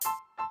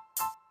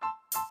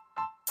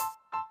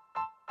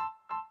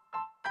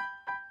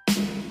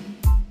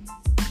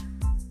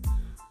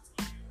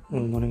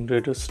Good morning,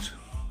 greatest.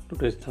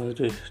 Today is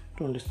Thursday,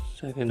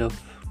 22nd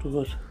of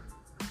October.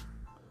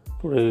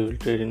 Today we will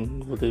trade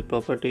in both the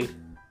property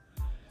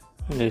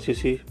and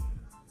ACC.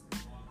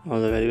 All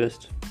the very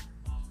best.